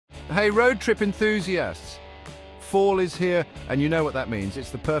Hey road trip enthusiasts! Fall is here and you know what that means.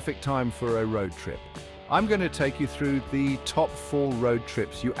 It's the perfect time for a road trip. I'm going to take you through the top fall road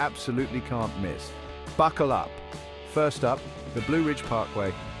trips you absolutely can't miss. Buckle up. First up, the Blue Ridge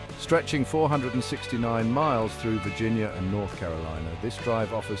Parkway, stretching 469 miles through Virginia and North Carolina. This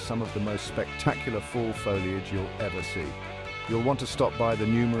drive offers some of the most spectacular fall foliage you'll ever see. You'll want to stop by the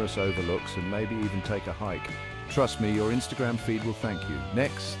numerous overlooks and maybe even take a hike. Trust me, your Instagram feed will thank you.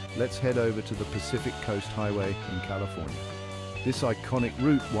 Next, let's head over to the Pacific Coast Highway in California. This iconic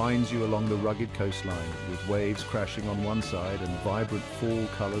route winds you along the rugged coastline, with waves crashing on one side and vibrant fall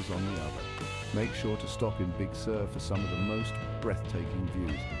colors on the other. Make sure to stop in Big Sur for some of the most breathtaking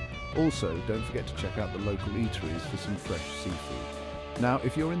views. Also, don't forget to check out the local eateries for some fresh seafood. Now,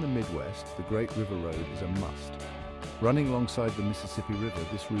 if you're in the Midwest, the Great River Road is a must. Running alongside the Mississippi River,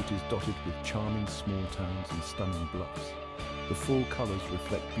 this route is dotted with charming small towns and stunning bluffs. The fall colors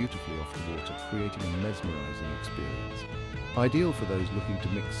reflect beautifully off the water, creating a mesmerizing experience. Ideal for those looking to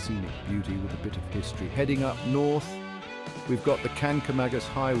mix scenic beauty with a bit of history. Heading up north, we've got the Kankomagus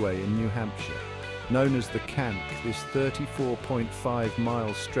Highway in New Hampshire. Known as the Kank, this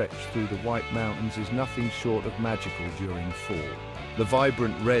 34.5-mile stretch through the White Mountains is nothing short of magical during fall. The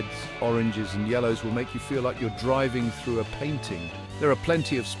vibrant reds, oranges and yellows will make you feel like you're driving through a painting. There are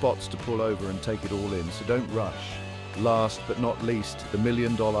plenty of spots to pull over and take it all in, so don't rush. Last but not least, the $1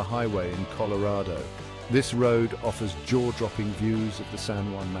 Million Highway in Colorado. This road offers jaw-dropping views of the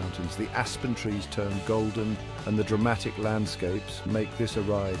San Juan Mountains. The aspen trees turn golden and the dramatic landscapes make this a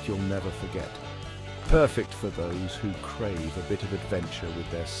ride you'll never forget. Perfect for those who crave a bit of adventure with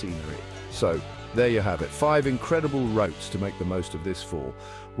their scenery. So, there you have it, 5 incredible routes to make the most of this fall.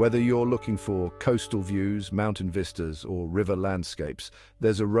 Whether you're looking for coastal views, mountain vistas, or river landscapes,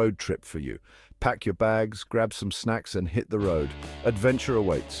 there's a road trip for you. Pack your bags, grab some snacks, and hit the road. Adventure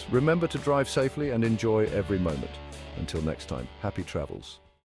awaits. Remember to drive safely and enjoy every moment. Until next time, happy travels.